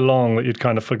for so long that you'd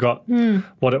kind of forgot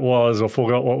what it was or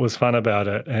forgot what was fun about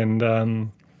it.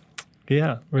 And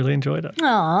yeah, really enjoyed it.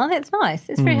 Oh, that's nice.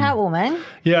 It's very heartwarming.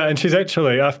 Yeah, and she's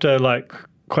actually, after like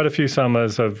quite a few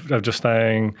summers of just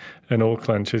staying in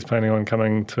Auckland, she's planning on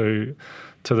coming to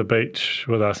the beach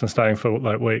with us and staying for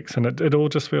like weeks. And it all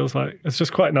just feels like, it's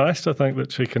just quite nice to think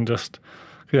that she can just,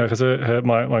 because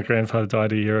my grandfather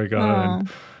died a year ago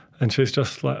and she's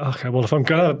just like, okay, well, if I'm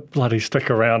going to bloody stick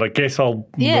around, I guess I'll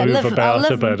move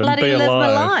about a bit and be alive. Live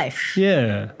my life.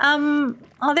 Yeah.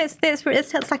 It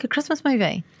sounds like a Christmas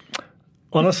movie.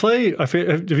 Honestly, I feel,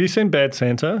 have you seen Bad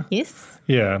Santa? Yes.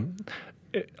 Yeah.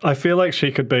 I feel like she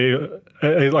could be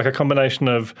like a combination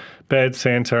of Bad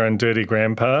Santa and Dirty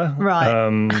Grandpa.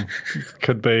 Right.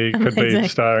 Could be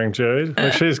starring Jude.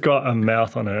 Like, she's got a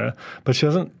mouth on her, but she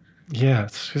doesn't. Yeah,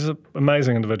 she's an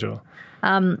amazing individual.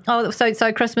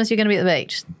 So Christmas you're going to be at the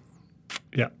beach.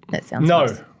 Yeah. That sounds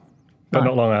nice. But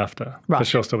not long after. Right. But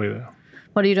she'll still be there.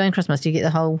 What are you doing Christmas? Do you get the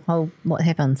whole what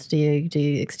happens? Do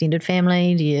you extended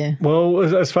family? Do you?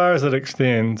 Well, as far as it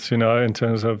extends, in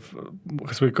terms of,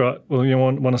 because we've got, you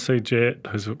want to see Jet,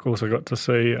 who's also got to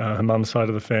see her mum's side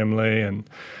of the family, and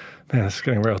man, it's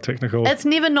getting real technical. It's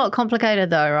never not complicated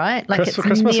though, right? Like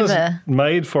Christmas never is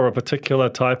made for a particular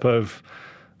type of,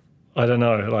 I don't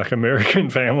know, like American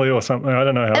family or something. I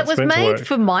don't know how it was made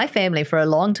for my family for a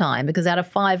long time, because out of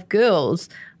 5 girls,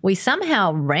 we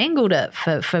somehow wrangled it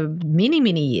for many,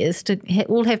 many years to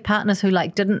all have partners who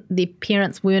their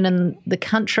parents weren't in the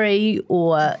country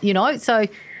or, so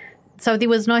there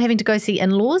was no having to go see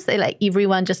in-laws. They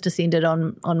everyone just descended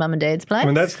on mum and dad's place. I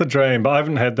mean, that's the dream, but I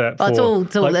haven't had that for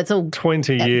that's all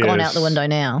 20 years. Gone out the window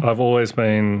now. I've always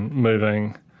been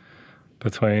moving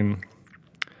between...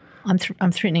 I'm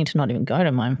threatening to not even go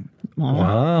to my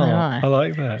Wow, I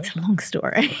like that. It's a long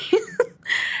story.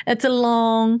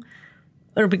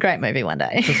 It'll be a great movie one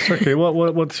day. It's tricky.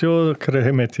 What's your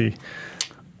karehemeti?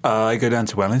 I go down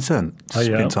to Wellington,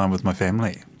 spend time with my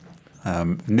family.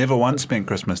 Never once spent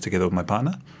Christmas together with my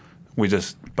partner. We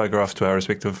just bugger off to our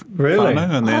respective whānau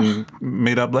and then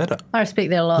meet up later. I respect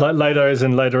that a lot. Like later as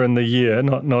in later in the year,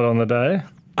 not on the day?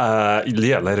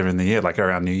 Later in the year, like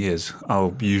around New Year's.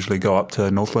 I'll usually go up to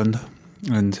Northland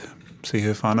and see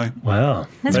her whānau. Wow.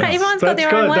 That's great. Everyone's got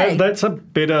their own way. That's a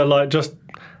better, just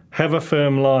have a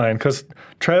firm line, because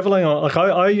travelling,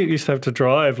 I used to have to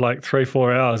drive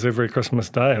 3-4 hours every Christmas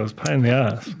day. It was a pain in the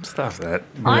ass. Stuff that.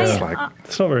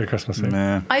 It's not very Christmassy.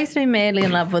 Nah. I used to be madly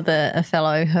in love with a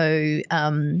fellow who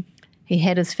he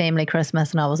had his family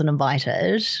Christmas and I wasn't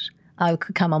invited. I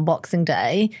could come on Boxing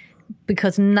Day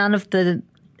because none of the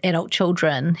adult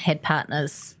children had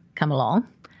partners come along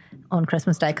on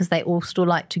Christmas Day, because they all still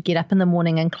like to get up in the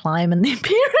morning and climb in their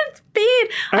parents' bed.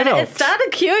 And it started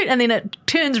cute and then it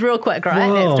turns real quick, right?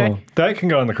 Whoa, That's true. that can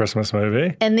go in the Christmas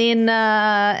movie. And then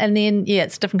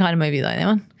it's a different kind of movie though, that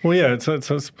one. Well, yeah, it's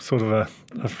sort of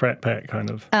a frat pack kind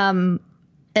of. And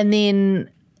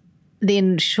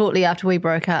then shortly after we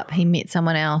broke up, he met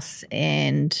someone else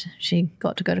and she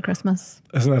got to go to Christmas.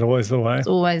 Isn't that always the way? It's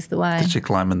always the way. Did she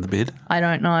climb in the bed? I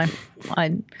don't know.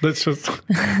 Let's just...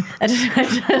 They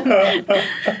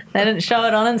didn't show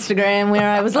it on Instagram where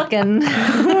I was looking.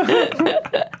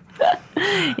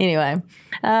 Anyway,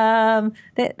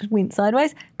 that went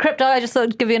sideways. Crypto, I just thought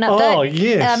I'd give you an update. Oh,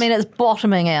 yes. I mean, it's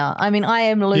bottoming out. I mean, I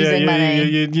am losing money.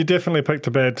 You definitely picked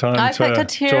a bad time I to picked a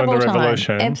terrible join the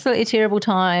revolution. time. Absolutely terrible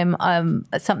time.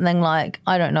 Something like,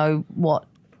 I don't know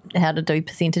how to do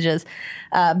percentages,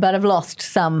 but I've lost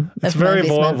some. It's very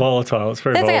volatile. It's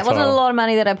very volatile. It wasn't a lot of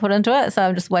money that I put into it, so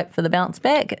I'm just waiting for the bounce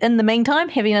back. In the meantime,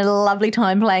 having a lovely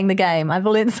time playing the game. I've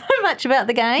learned so much about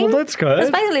the game. Well, that's good.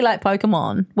 It's basically like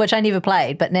Pokemon, which I never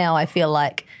played, but now I feel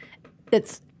like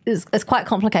it's quite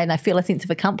complicated, and I feel a sense of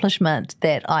accomplishment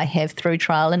that I have through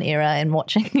trial and error and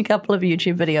watching a couple of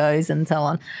YouTube videos and so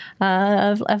on.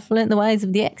 I've learnt the ways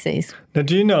of the Axis. Now,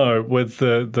 do you know with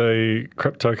the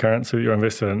cryptocurrency that you're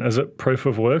invested in, is it proof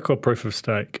of work or proof of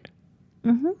stake?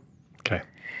 Mm-hmm. Okay.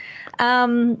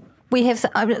 We have. Do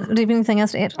you have anything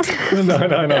else to add? No.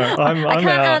 I can't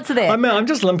answer that. I'm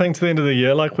just limping to the end of the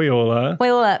year like we all are. We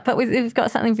all are, but we've got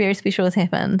something very special has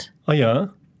happened. Oh, yeah?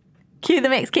 Cue the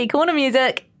Max Key Corner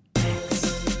music.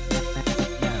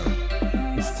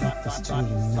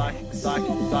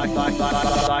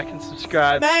 Like and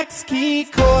subscribe. Max Key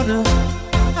Corner.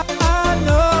 I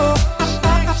know,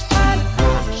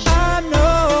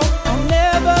 I'll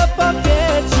never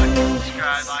forget you.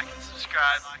 Like and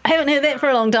subscribe. I haven't heard that for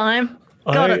a long time.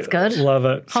 God, it's good. Love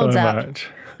it Holds so up. much.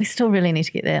 We still really need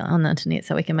to get that on the internet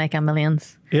so we can make our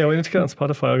millions. Yeah, we need to get on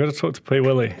Spotify. I've got to talk to P.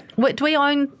 Willie. Wait, do we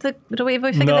ever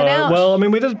figure that out? Well, I mean,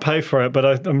 we did pay for it,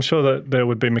 but I'm sure that there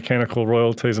would be mechanical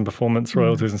royalties and performance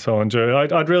royalties and so on.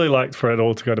 I'd really like for it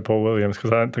all to go to Paul Williams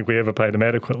because I don't think we ever paid him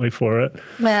adequately for it.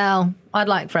 Well, I'd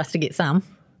like for us to get some.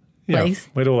 Please.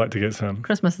 Yeah, we'd all like to get some.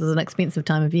 Christmas is an expensive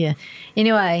time of year.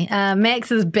 Anyway,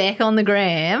 Max is back on the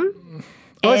gram.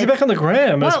 Oh, is he back on the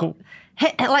gram? Well,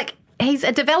 he's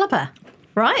a developer,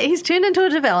 right? He's turned into a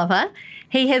developer.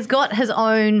 He has got his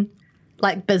own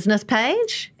business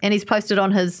page, and he's posted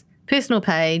on his personal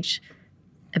page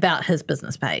about his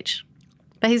business page.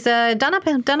 But he's done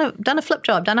a flip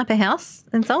job, done up a house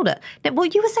and sold it. Now, well,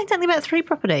 you were saying something about 3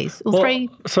 properties or 3.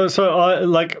 So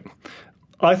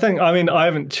I think, I mean, I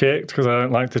haven't checked because I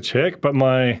don't like to check, but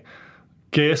my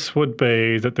guess would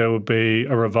be that there would be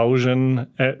a revulsion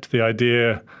at the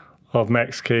idea of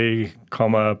Max Key,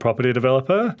 property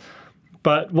developer.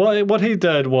 But what he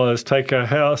did was take a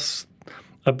house,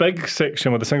 a big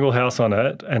section with a single house on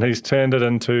it, and he's turned it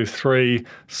into 3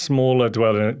 smaller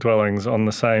dwellings on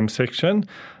the same section.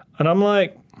 And I'm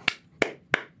like,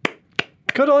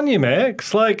 good on you,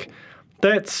 Max.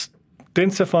 That's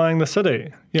densifying the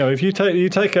city. If you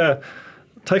take a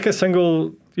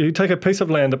piece of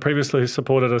land that previously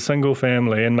supported a single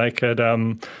family and make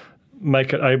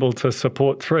it able to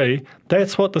support 3,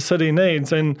 that's what the city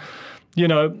needs. And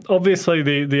obviously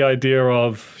the idea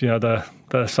of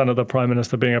the son of the Prime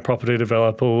Minister being a property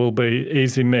developer will be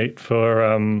easy meat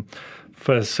for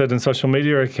certain social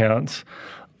media accounts.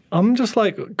 I'm just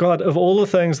like, God, of all the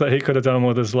things that he could have done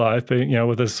with his life,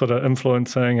 with his sort of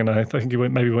influencing, and I think he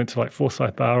went to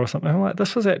Forsyth Bar or something. I'm like,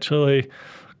 this is actually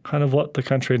kind of what the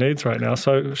country needs right now.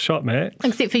 So, shot, Max.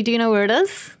 Except for, do you know where it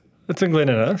is? It's in Glen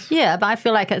Innes. Yeah, but I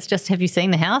feel like it's just, have you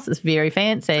seen the house? It's very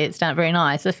fancy. It's not very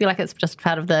nice. I feel like it's just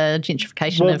part of the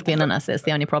gentrification of Glen Innes. That's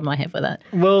the only problem I have with it.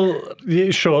 Well,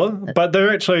 yeah, sure. But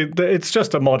it's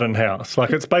just a modern house.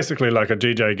 It's basically like a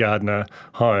GJ Gardner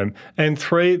home. And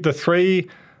the 3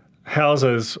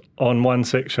 houses on one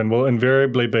section will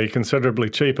invariably be considerably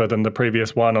cheaper than the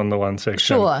previous one on the one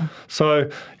section. Sure. So,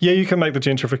 yeah, you can make the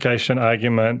gentrification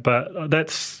argument, but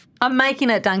that's... I'm making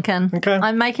it, Duncan. Okay.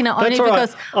 I'm making it only That's all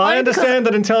because... I understand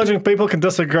that intelligent people can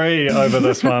disagree over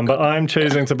this one, but I'm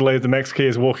choosing to believe that Max Key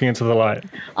is walking into the light.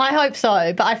 I hope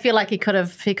so, but I feel like he could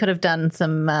have done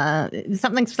some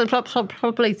something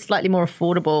probably slightly more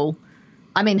affordable.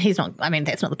 I mean, that's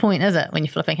not the point, is it? When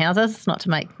you're flipping houses, it's not to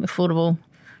make affordable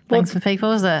things for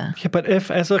people, is it? Yeah, but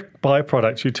if as a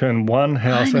byproduct you turn one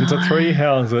house into 3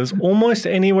 houses, almost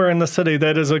anywhere in the city,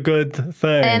 that is a good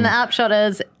thing. And the upshot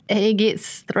is he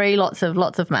gets 3 lots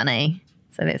of money,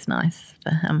 so that's nice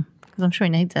for him because I'm sure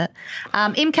he needs it.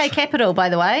 MK Capital, by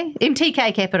the way,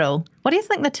 MTK Capital. What do you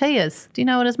think the T is? Do you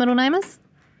know what his middle name is?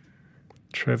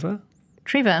 Trevor?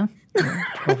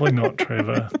 Probably not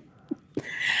Trevor.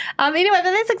 Anyway,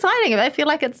 but that's exciting. I feel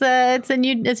like it's a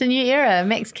new era.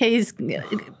 Max Key's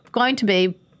going to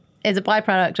be, as a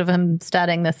byproduct of him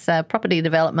starting this property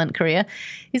development career,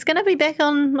 he's going to be back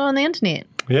on the internet.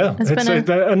 Yeah,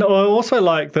 and I also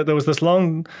like that there was this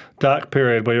long dark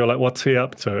period where you're like, what's he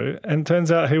up to? And it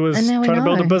turns out he was trying to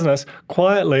build a business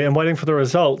quietly and waiting for the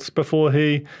results before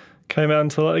he came out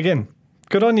into it again.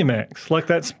 Good on you, Max.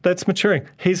 That's maturing.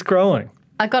 He's growing.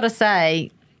 I got to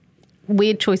say,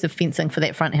 weird choice of fencing for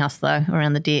that front house though,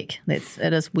 around the deck.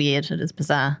 It is weird. It is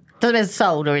bizarre. It's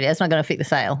sold already. It's not going to affect the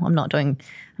sale. I'm not going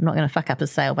to fuck up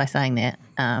his sale by saying that.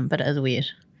 But it is weird.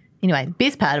 Anyway,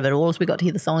 best part of it all is we got to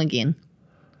hear the song again.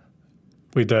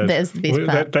 We did. That is the best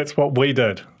part. That's what we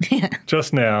did. Yeah.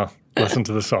 Just now, listen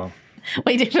to the song.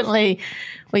 We definitely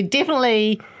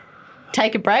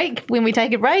take a break when we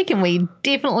take a break, and we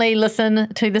definitely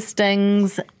listen to the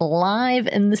Stings live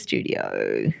in the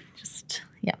studio.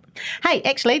 Hey,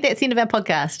 actually, that's the end of our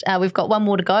podcast. We've got one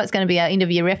more to go. It's going to be our end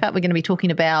of year wrap up. We're going to be talking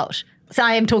about. So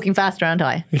I am talking faster, aren't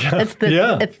I? Yeah. It's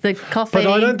the coffee. But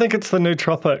I don't think it's the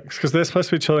nootropics because they're supposed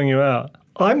to be chilling you out.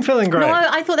 I'm feeling great. No,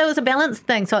 I thought that was a balanced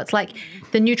thing. So it's like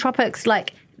the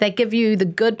nootropics, they give you the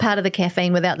good part of the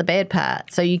caffeine without the bad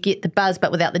part. So you get the buzz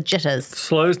but without the jitters.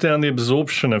 Slows down the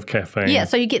absorption of caffeine. Yeah,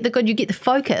 so you get the good, you get the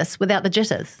focus without the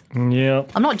jitters. Yeah.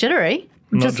 I'm not jittery.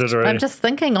 I'm just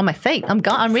thinking on my feet. I'm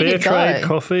ready to go. Fair trade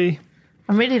coffee.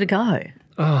 I'm ready to go.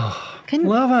 Oh,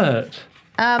 love it.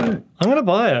 I'm going to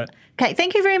buy it. Okay,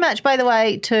 thank you very much, by the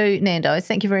way, to Nando's.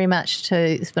 Thank you very much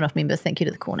to the Spin-Off members. Thank you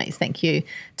to the Cornies. Thank you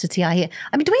to TR here.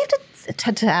 I mean, do we have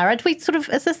to Tara, do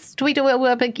we do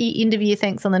a big end of year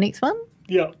thanks on the next one?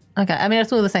 Yeah. Okay, I mean,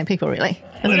 it's all the same people, really,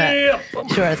 isn't it? Yep.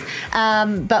 Sure is.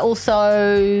 But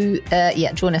also,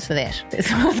 join us for that. That's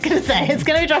what I was going to say. It's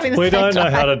going to be dropping the We same don't know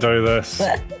time. how to do this.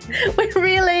 We're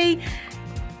really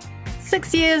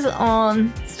 6 years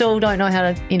on, still don't know how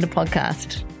to end a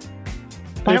podcast.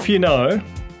 If you know,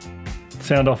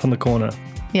 sound off in the corner.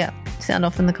 Yeah, sound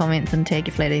off in the comments and tag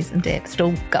your flatties and dab.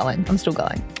 Still going. I'm still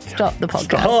going. Stop the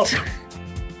podcast. Stop.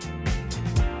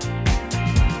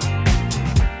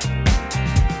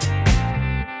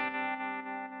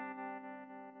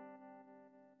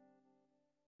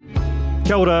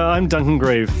 Kia ora, I'm Duncan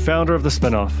Grieve, founder of The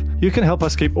Spinoff. You can help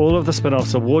us keep all of The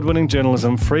Spinoff's award-winning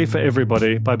journalism free for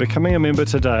everybody by becoming a member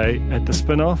today at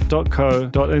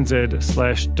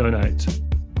thespinoff.co.nz/donate.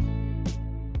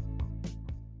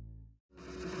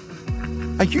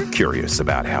 Are you curious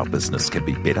about how business can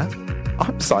be better?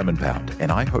 I'm Simon Pound,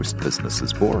 and I host Business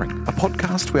is Boring, a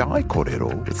podcast where I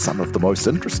kōrero with some of the most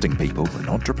interesting people in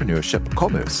entrepreneurship,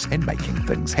 commerce, and making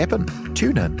things happen.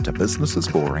 Tune in to Business is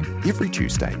Boring every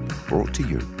Tuesday, brought to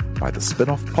you by the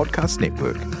Spinoff Podcast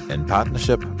Network in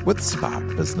partnership with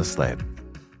Spark Business Lab.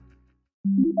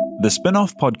 The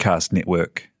Spinoff Podcast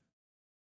Network.